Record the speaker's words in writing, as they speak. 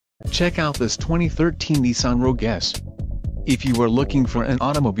Check out this 2013 Nissan Rogue S. If you are looking for an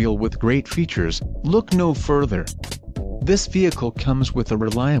automobile with great features, look no further. This vehicle comes with a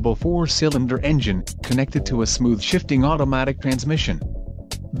reliable 4-cylinder engine, connected to a smooth shifting automatic transmission.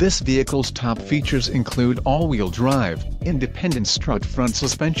 This vehicle's top features include all-wheel drive, independent strut front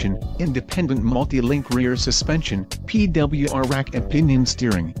suspension, independent multi-link rear suspension, PWR rack and pinion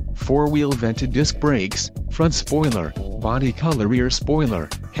steering, 4-wheel vented disc brakes, front spoiler, body color rear spoiler,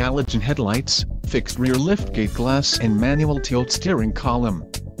 halogen headlights, fixed rear liftgate glass and manual tilt steering column.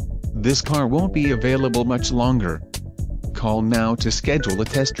 This car won't be available much longer. Call now to schedule a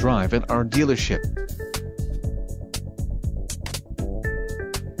test drive at our dealership.